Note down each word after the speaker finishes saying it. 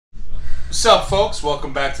What's up, folks?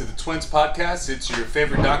 Welcome back to the Twins Podcast. It's your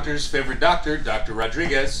favorite doctor's favorite doctor, Dr.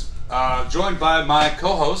 Rodriguez, joined by my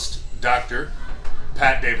co-host, Dr.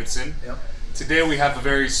 Pat Davidson. Yep. Today we have a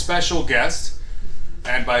very special guest,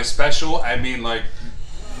 and by special, I mean like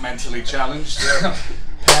mentally challenged.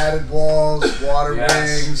 Padded walls, water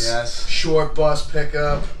wings, yes. short bus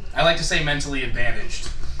pickup. I like to say mentally advantaged.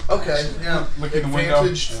 Okay, yeah. Look in the window.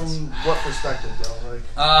 Advantaged from what perspective, though? Like,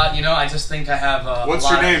 I just think I have What's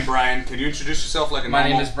your name, Brian? Can you introduce yourself like a My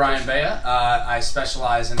normal name is Brian Bea. I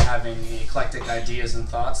specialize in having eclectic ideas and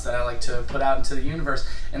thoughts that I like to put out into the universe,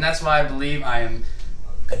 and that's why I believe I am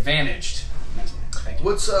advantaged mentally. Thank you.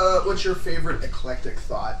 what's your favorite eclectic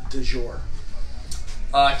thought du jour?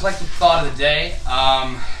 Eclectic thought of the day.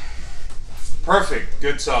 Perfect.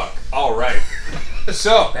 Good talk. All right.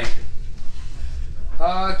 So, Thank you.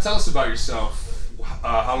 tell us about yourself.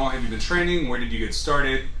 How long have you been training? Where did you get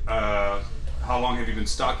started? How long have you been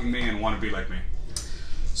stalking me and want to be like me?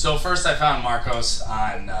 So first I found Marcos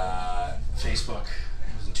on Facebook.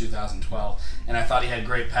 It was in 2012, and I thought he had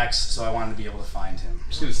great pecs, so I wanted to be able to find him. I'm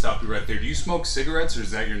just going to stop you right there. Do you smoke cigarettes, or is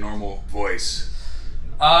that your normal voice?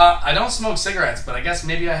 I don't smoke cigarettes, but I guess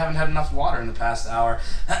maybe I haven't had enough water in the past hour.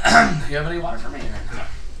 You have any water for me? Or? No.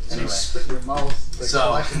 Anyway. Spit in your mouth. Like, So,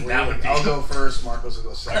 collectively. that would be- I'll go first. Marcos will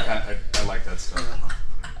go second. I like that stuff.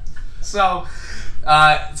 So,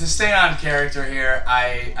 to stay on character here,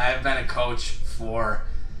 I have been a coach for,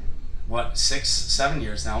 7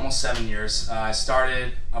 years now, almost 7 years. I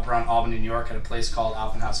started up around Albany, New York at a place called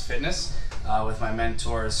Alpenhaus Fitness with my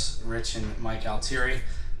mentors, Rich and Mike Altieri.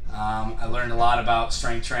 I learned a lot about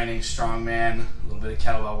strength training, strongman, a little bit of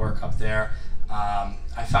kettlebell work up there.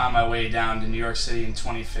 I found my way down to New York City in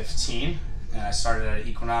 2015, and I started at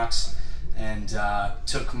Equinox and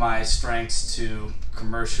took my strengths to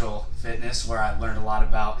commercial fitness, where I learned a lot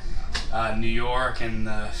about New York and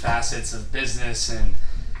the facets of business, and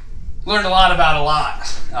learned a lot about a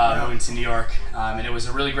lot moving to New York. And it was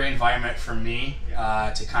a really great environment for me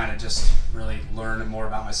to kind of just really learn more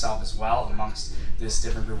about myself as well amongst this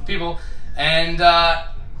different group of people. And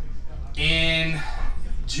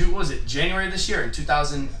January of this year, in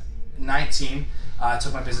 2019, I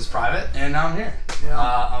took my business private, and now I'm here.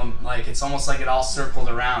 Yeah. It's almost like it all circled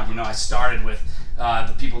around. You know, I started with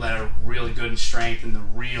the people that are really good in strength and the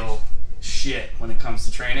real shit when it comes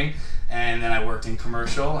to training, and then I worked in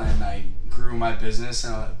commercial, and I grew my business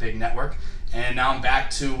and a big network, and now I'm back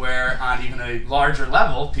to where, on even a larger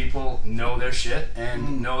level, people know their shit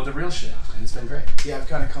and know the real shit, and it's been great. Yeah, I've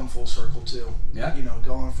kind of come full circle too. Yeah. You know,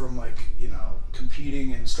 going from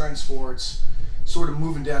competing in strength sports, sort of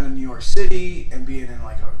moving down to New York City and being in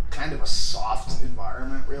like a kind of a soft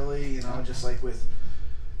environment, really. You know, just like with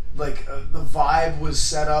the vibe was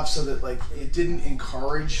set up so that like it didn't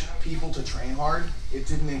encourage people to train hard. It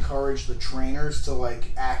didn't encourage the trainers to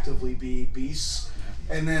like actively be beasts.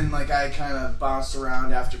 And then like I kind of bounced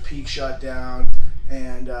around after peak shut down,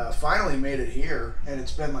 and finally made it here, and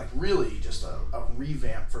it's been like really just a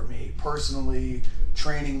revamp for me personally,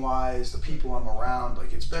 training wise, the people I'm around.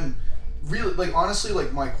 Like it's been really, like honestly,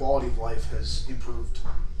 like my quality of life has improved.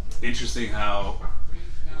 Interesting how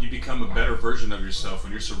you become a better version of yourself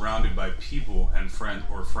when you're surrounded by people and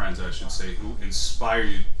friends, I should say, who inspire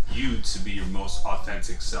you to be your most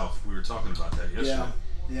authentic self. We were talking about that yesterday.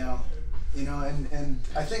 Yeah. You know, and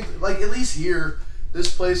I think like at least here,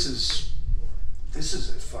 this is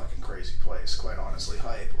a fucking crazy place, quite honestly,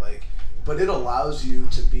 hype. Like, but it allows you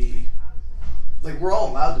to be, like, we're all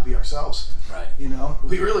allowed to be ourselves. Right. You know,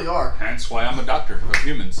 we really are. Hence why I'm a doctor of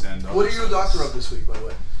humans. And What are you a doctor of this week, by the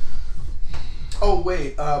way? Oh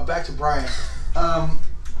wait, back to Brian.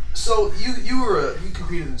 So you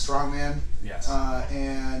competed in strongman. Yes.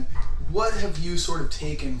 And what have you sort of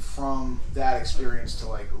taken from that experience to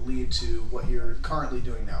like lead to what you're currently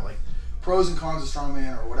doing now? Like pros and cons of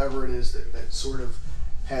strongman, or whatever it is that sort of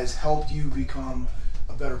has helped you become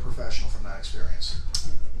a better professional from that experience.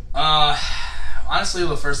 Honestly,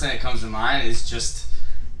 the first thing that comes to mind is just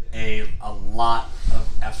a lot of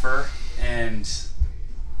effort, and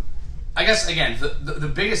I guess again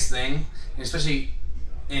the biggest thing, especially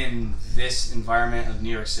in this environment of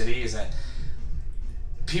New York City, is that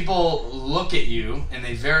people look at you and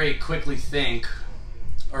they very quickly think,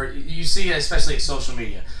 or you see it especially at social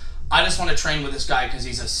media, I just want to train with this guy because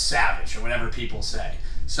he's a savage, or whatever people say.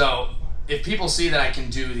 So if people see that I can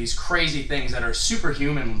do these crazy things that are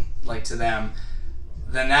superhuman like to them,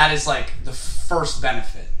 then that is like the first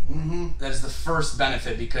benefit. Mm-hmm. That is the first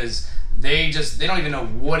benefit, because they don't even know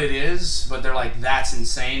what it is, but they're like, that's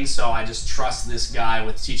insane, so I just trust this guy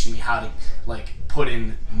with teaching me how to like put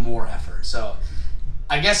in more effort. So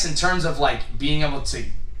I guess in terms of like being able to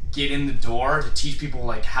get in the door to teach people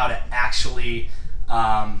like how to actually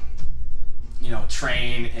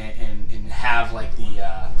train and have like the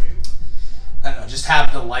I don't know, just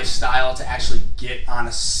have the lifestyle to actually get on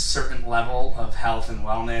a certain level of health and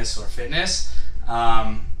wellness or fitness.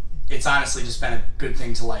 It's honestly just been a good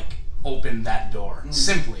thing to like open that door.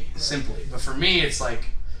 Simply. But for me, it's like,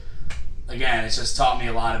 again, it's just taught me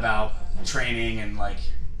a lot about training and like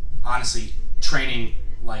honestly training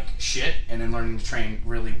like shit, and then learning to train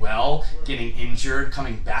really well, getting injured,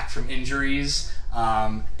 coming back from injuries,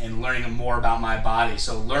 and learning more about my body.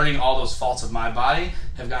 So learning all those faults of my body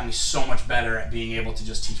have gotten me so much better at being able to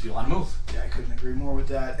just teach people how to move. Yeah, I couldn't agree more with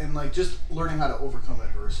that. And like just learning how to overcome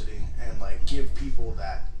adversity and like give people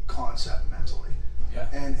that concept mentally. Yeah.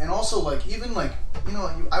 And also like even like,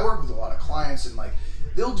 I work with a lot of clients, and like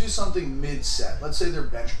they'll do something mid-set. Let's say they're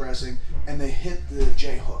bench pressing and they hit the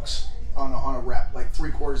J hooks on a rep, like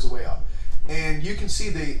 3/4 of the way up. And you can see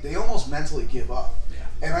they almost mentally give up.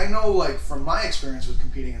 Yeah. And I know, like, from my experience with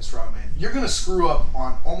competing in strongman, you're going to screw up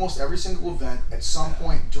on almost every single event at some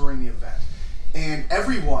point during the event. And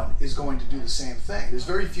everyone is going to do the same thing. There's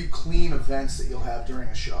very few clean events that you'll have during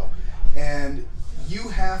a show. And you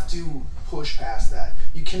have to push past that.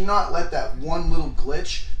 You cannot let that one little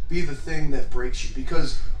glitch be the thing that breaks you,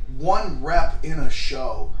 because one rep in a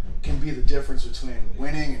show can be the difference between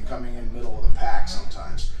winning and coming in middle of the pack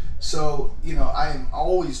sometimes. So, I'm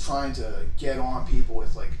always trying to get on people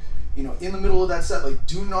with like, in the middle of that set, like,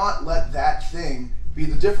 do not let that thing be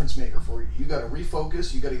the difference maker for you. You got to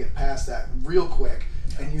refocus, you got to get past that real quick,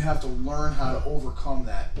 and you have to learn how to overcome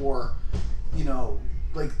that, or,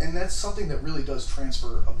 and that's something that really does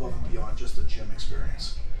transfer above and beyond just the gym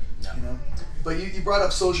experience. Yeah. But you brought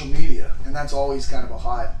up social media, and that's always kind of a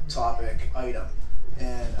hot topic item.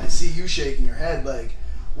 And I see you shaking your head. Like,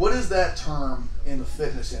 what is that term in the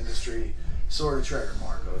fitness industry sort of trigger,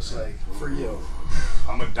 Marcos? Like, for you?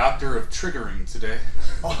 I'm a doctor of triggering today.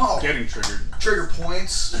 Oh. Getting triggered. Trigger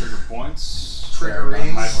points. Trigger points.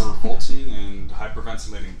 Triggering. Hypervolting and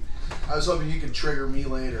hyperventilating. I was hoping you could trigger me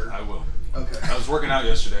later. I will. Okay. I was working out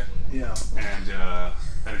yesterday. Yeah. And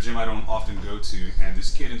at a gym I don't often go to, and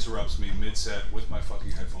this kid interrupts me mid-set with my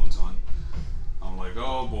fucking headphones on. I'm like,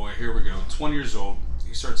 oh boy, here we go. 20 years old.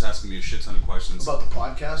 He starts asking me a shit ton of questions. About the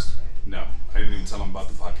podcast? No, I didn't even tell him about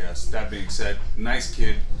the podcast. That being said, nice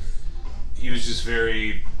kid. He was just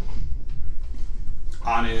very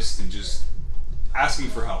honest and just asking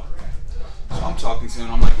for help. So I'm talking to him,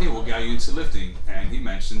 and I'm like, hey, what got you into lifting? And he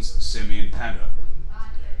mentions Simeon Panda.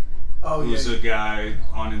 Oh, Who's yeah. a guy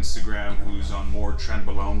on Instagram who's on more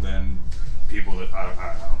trenbolone than people that I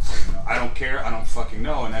don't fucking know. I don't care. I don't fucking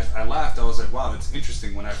know. And I laughed. I was like, wow, that's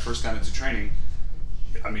interesting. When I first got into training,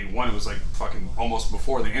 one, it was like fucking almost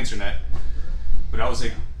before the internet. But I was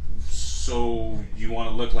like, so you want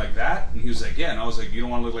to look like that? And he was like, yeah. And I was like, you don't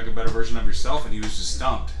want to look like a better version of yourself? And he was just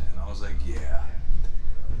stumped. And I was like, yeah.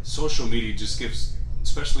 Social media just gives,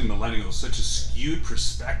 especially millennials, such a skewed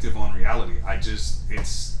perspective on reality.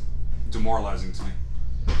 It's demoralizing to me.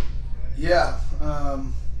 Yeah.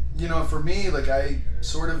 For me, like, I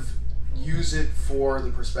sort of use it for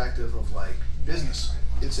the perspective of like business.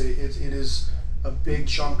 It is a big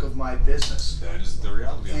chunk of my business. That is the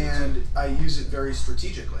reality of it. And I use it very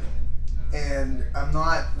strategically. And I'm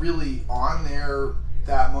not really on there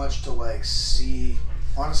that much to like see,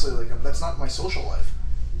 honestly, like, that's not my social life.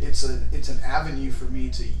 It's an avenue for me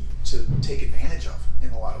to take advantage of in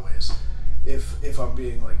a lot of ways. If I'm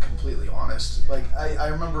being like completely honest. Like, I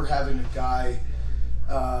remember having a guy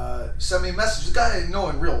send me a message, a guy I didn't know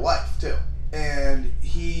in real life too. And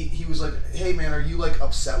he was like, hey man, are you like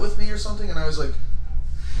upset with me or something? And I was like,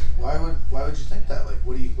 why would you think that? Like,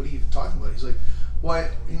 what are you even talking about? He's like, well,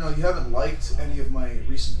 you haven't liked any of my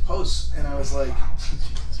recent posts. And I was like,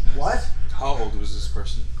 what? How old was this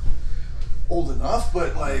person? Old enough,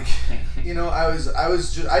 but like, I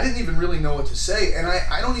didn't even really know what to say. And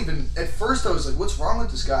I don't even, at first I was like, what's wrong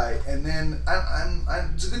with this guy? And then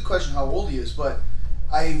it's a good question how old he is, but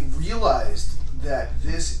I realized that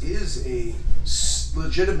this is a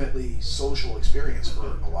legitimately social experience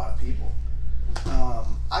for a lot of people.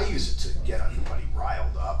 I use it to get everybody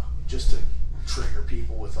riled up, just to trigger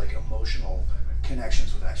people with like emotional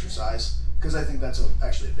connections with exercise, because I think that's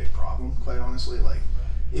actually a big problem, quite honestly. Like,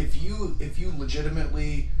 if you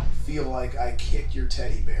legitimately feel like I kicked your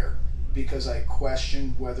teddy bear because I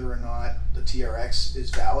questioned whether or not the TRX is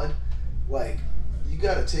valid, like, you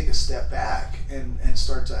got to take a step back and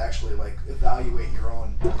start to actually like evaluate your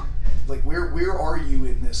own, like, where are you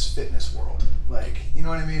in this fitness world? Like, you know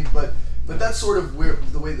what I mean? But that's sort of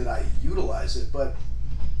the way that I utilize it. But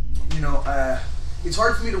it's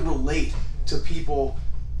hard for me to relate to people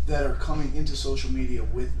that are coming into social media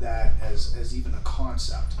with that as even a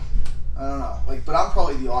concept. I don't know, like, but I'm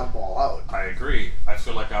probably the oddball out. I agree. I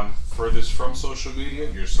feel like I'm furthest from social media.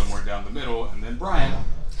 You're somewhere down the middle, and then Brian,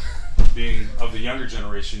 being of the younger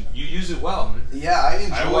generation, you use it well. Yeah, I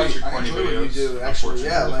enjoy. watch your I corny enjoy what videos. you do. Actually,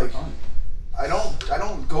 yeah, Unfortunately, like I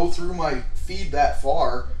don't go through my feed that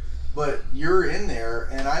far, but you're in there,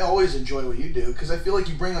 and I always enjoy what you do because I feel like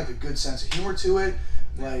you bring like a good sense of humor to it.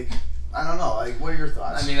 Like, I don't know, like, what are your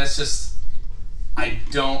thoughts? I mean, that's just.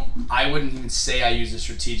 I wouldn't even say I use it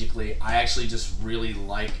strategically. I actually just really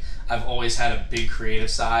like, I've always had a big creative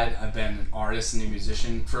side. I've been an artist and a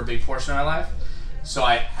musician for a big portion of my life. So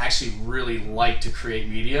I actually really like to create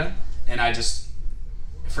media. And I just,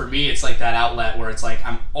 for me, it's like that outlet where it's like,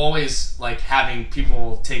 I'm always like having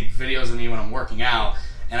people take videos of me when I'm working out.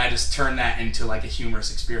 And I just turn that into like a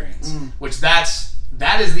humorous experience. Which that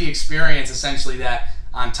is the experience essentially that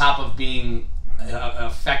on top of being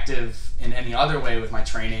effective in any other way with my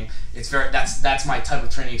training, that's my type of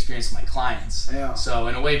training experience with my clients. Yeah. So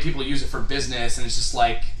in a way, people use it for business, and it's just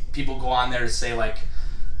like people go on there to say like,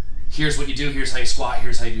 here's what you do, here's how you squat,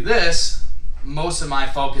 here's how you do this. Most of my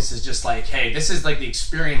focus is just like, hey, this is like the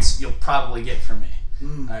experience you'll probably get from me. You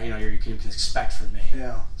know, you can expect from me.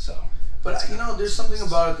 Yeah. So, but you know, there's something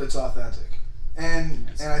about it that's authentic, and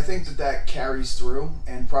I think that carries through,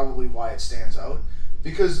 and probably why it stands out,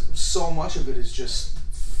 because so much of it is just,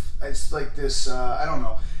 it's like this. I don't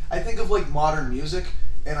know. I think of like modern music,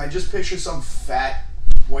 and I just picture some fat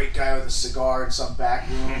white guy with a cigar in some back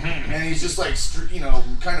room, and he's just like, you know,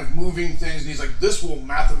 kind of moving things, and he's like, this will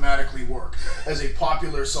mathematically work as a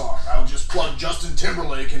popular song. I'll just plug Justin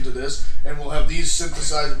Timberlake into this, and we'll have these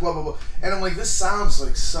synthesized, blah, blah, blah. And I'm like, this sounds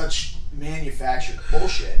like such manufactured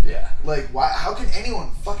bullshit. Yeah. Like, why? How can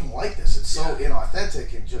anyone fucking like this? It's so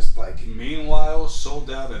inauthentic and just like... Meanwhile,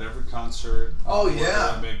 sold out at every concert. Oh, whatever yeah.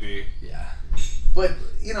 that may be. yeah. But,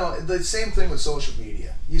 you know, the same thing with social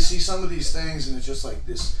media. You see some of these things, and it's just like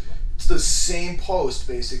this... It's the same post,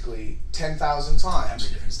 basically, 10,000 times.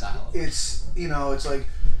 Every different style. It's, you know, it's like,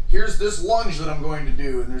 here's this lunge that I'm going to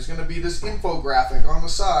do, and there's going to be this infographic on the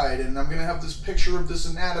side, and I'm going to have this picture of this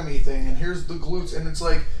anatomy thing, and here's the glutes, and it's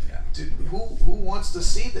like, dude, who wants to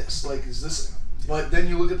see this? Like, is this... But then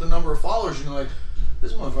you look at the number of followers, and you're like,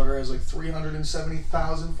 this motherfucker has like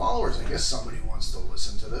 370,000 followers. I guess somebody wants to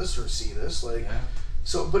listen to this or see this. Like,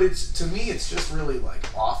 so, but it's, to me, it's just really like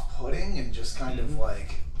off-putting and just kind of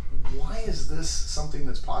like, why is this something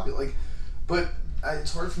that's popular? Like, but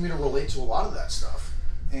it's hard for me to relate to a lot of that stuff,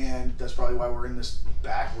 and that's probably why we're in this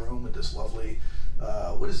back room with this lovely,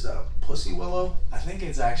 what is that, a pussy willow? I think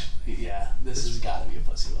it's actually, yeah, this has got to be a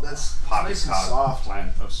pussy willow. That's nice and soft.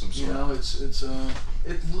 Plant of some sort. You know,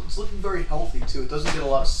 it's looking very healthy too. It doesn't get a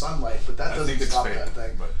lot of sunlight, but that doesn't stop fake, that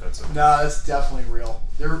thing. but that's okay. No, it's definitely real.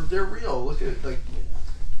 They're real. Look at, like,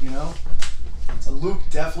 you know, Luke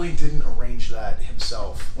definitely didn't arrange that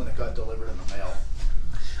himself when it got delivered in the mail.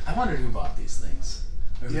 I wondered who bought these things.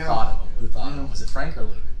 Or who Yeah. thought of them. Who thought of them? Was it Frank or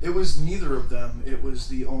Luke? It was neither of them. It was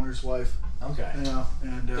the owner's wife. Okay. You know,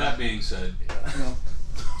 and That being said, you know,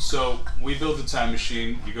 so we built a time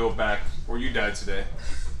machine. You go back, or you died today.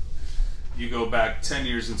 You go back 10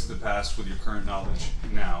 years into the past with your current knowledge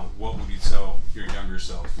now. What would you tell your younger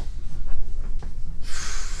self?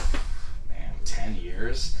 Man, 10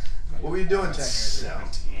 years? what were you doing 10 years ago?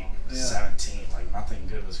 17. Yeah. 17. Like, nothing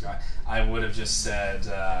good was going. I would have just said,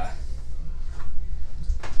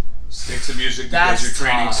 Stick to music because that's your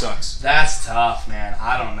training tough. sucks. That's tough, man.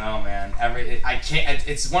 I don't know, man. I can't.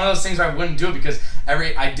 It's one of those things where I wouldn't do it because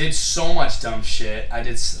I did so much dumb shit. I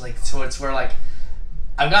did like, so it's where like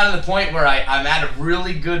I've gotten to the point where I'm at a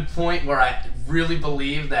really good point where I really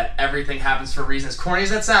believe that everything happens for a reason. As corny as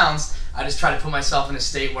that sounds, I just try to put myself in a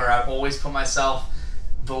state where I always put myself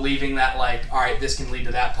believing that, like, all right, this can lead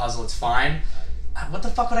to that puzzle. It's fine. What the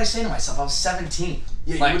fuck would I say to myself? I was 17.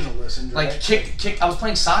 Yeah, like, you wouldn't have listened. Like, Right? kick. I was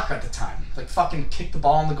playing soccer at the time. Like, fucking kick the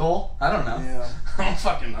ball in the goal. I don't know. Yeah. I don't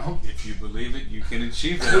fucking know. If you believe it, you can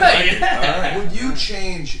achieve it. Yeah. All right. Would you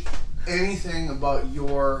change anything about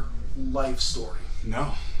your life story?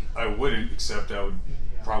 No, I wouldn't, except I would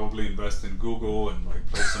probably invest in Google and like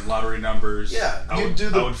play some lottery numbers. Yeah, I you'd would, do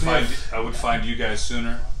the I would find you guys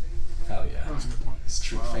sooner. Hell yeah. It's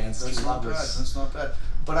true fans. That's True not bad. lovers. That's not bad.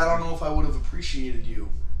 But I don't know if I would have appreciated you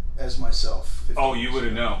as myself. 15 Oh, you years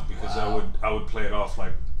wouldn't ago. know because Wow. I would play it off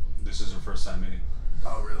like this is our first time meeting.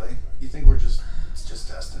 Oh, really? You think it's just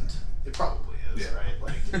destined? It probably is, Yeah. right?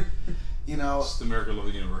 Like, you know, It's the miracle of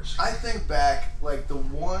the universe. I think back, like, the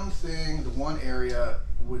one area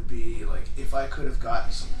would be, like, if I could have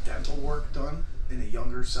gotten some dental work done in a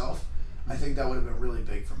younger self, I think that would have been really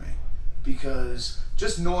big for me. because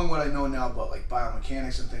just knowing what I know now about like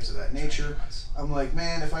biomechanics and things of that nature, I'm like,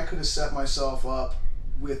 man, if I could have set myself up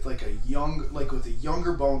with with a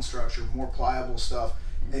younger bone structure, more pliable stuff,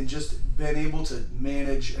 and just been able to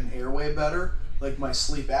manage an airway better, like my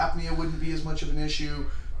sleep apnea wouldn't be as much of an issue.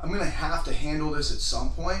 I'm gonna have to handle this at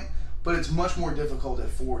some point, but it's much more difficult at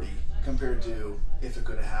 40 compared to if it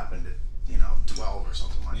could have happened at 12 or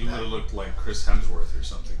something like You that. would have looked like Chris Hemsworth or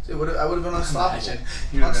something. I would have been unstoppable. You'd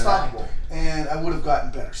have been Unstoppable. And I would have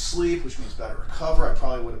gotten better sleep, which means better recover. I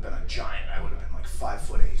probably would have been a giant. I would have been like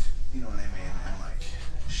 5'8". You know what I mean? And like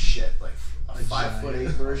shit, like a 5'8"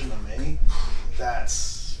 version of me.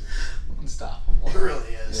 That's Unstoppable. it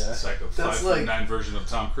really is. Yeah. It's like a That's 5'9" version of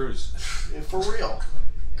Tom Cruise. For real.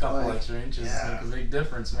 Couple Like, extra inches yeah. make a big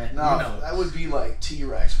difference, man. No, You know. that would be like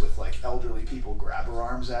T-Rex with like elderly people grabber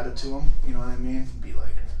arms added to him. You know what I mean? Be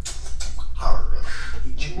like,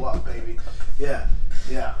 eat you up, baby. Yeah,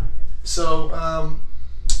 yeah. So,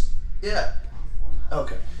 yeah.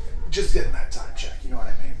 Okay. Just getting that time check. You know what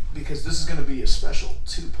I mean? Because this is going to be a special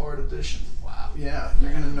 2-part edition. Wow. Yeah,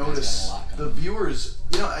 you're going to You guys notice got a lot the going. viewers.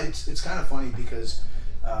 It's kind of funny because,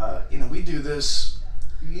 we do this.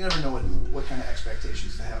 You never know what kind of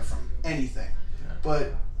expectations to have from anything. Yeah.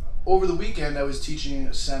 But over the weekend, I was teaching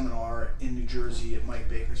a seminar in New Jersey at Mike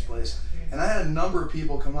Baker's place, and I had a number of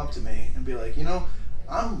people come up to me and be like,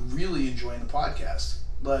 I'm really enjoying the podcast.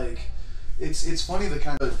 Like, it's funny the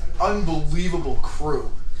kind of unbelievable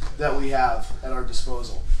crew that we have at our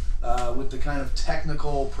disposal with the kind of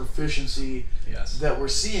technical proficiency Yes. that we're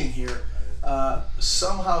seeing here.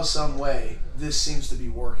 Somehow, some way, this seems to be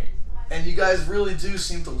working. And you guys really do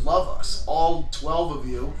seem to love us, all 12 of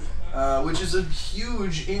you, which is a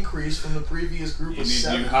huge increase from the previous group You of need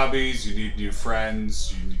 7. new hobbies, you need new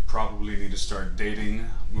friends, you probably need to start dating,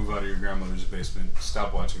 move out of your grandmother's basement.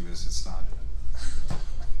 Stop watching this, it's not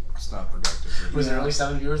productive. Really. Was there only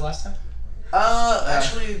 7 viewers last time?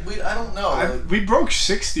 Actually, I don't know. Like, We broke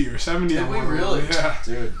 60 or 70. Did at we one point. really? Yeah.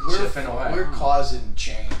 Dude, chipping away. we're causing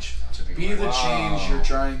change. Chipping Be away. the change you're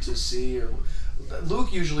trying to see. Or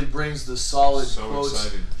Luke usually brings the solid So quotes.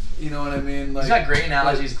 excited. You know what I mean? Like, He's got great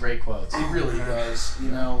analogies, great quotes. He really does.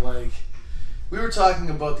 Like we were talking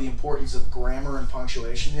about the importance of grammar and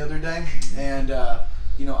punctuation the other day, and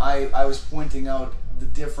I was pointing out the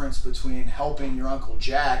difference between helping your Uncle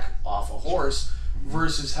Jack off a horse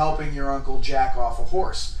versus helping your Uncle Jack off a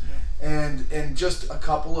horse, and just a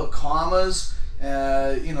couple of commas,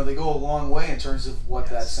 they go a long way in terms of what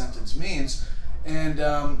that sentence means, and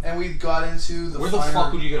we got into the Where the finer-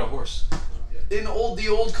 fuck would you get a horse? in the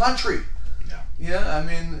old country. Yeah. Yeah, I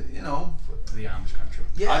mean, The Amish country.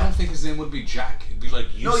 yeah. I don't think his name would be Jack. It'd be like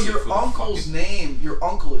No, Yusuf your for the uncle's fucking... name. Your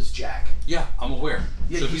uncle is Jack. Yeah, I'm aware.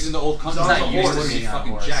 Yeah, so if he's in the old country, he's the not horse used to would be being on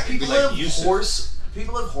fucking horse. Jack. It'd be People like have Yusuf.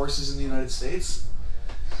 People have horses in the United States.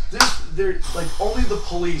 There, like only the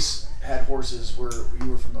police had horses where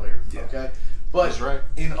you were familiar. Yeah. Okay, but That's right.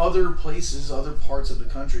 in other places, other parts of the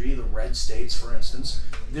country, the red states, for instance,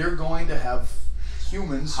 they're going to have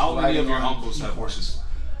humans. How many riding of your on uncles have unicorns. horses?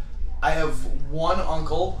 I have one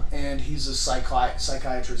uncle, and he's a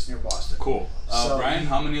psychiatrist near Boston. Cool. So- Brian,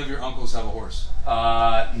 how many of your uncles have a horse?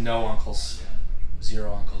 No uncles.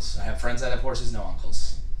 0 uncles. I have friends that have horses, no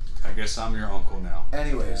uncles. I guess I'm your uncle now.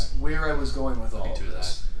 Anyways, where I was going with all Me of too,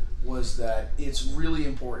 this was that it's really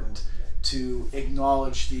important to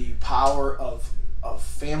acknowledge the power of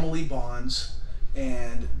family bonds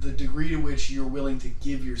and the degree to which you're willing to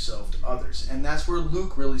give yourself to others. And that's where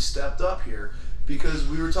Luke really stepped up here, because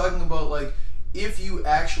we were talking about, like, if you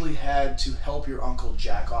actually had to help your Uncle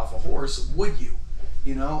Jack off a horse, would you?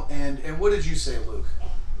 And what did you say, Luke?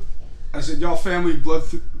 I said, y'all family,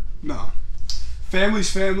 no.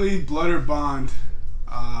 Family's family, blood or bond.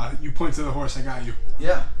 You point to the horse, I got you.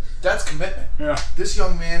 Yeah, that's commitment. Yeah. This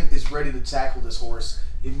young man is ready to tackle this horse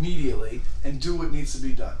immediately and do what needs to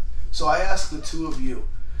be done. So I ask the two of you,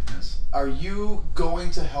 Yes. are you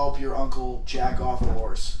going to help your Uncle Jack off a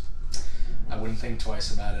horse? I wouldn't think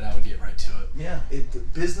twice about it. I would get right to it. Yeah, the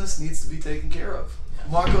business needs to be taken care of.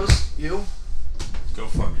 Marcos, you? Go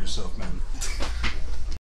fuck yourself, man.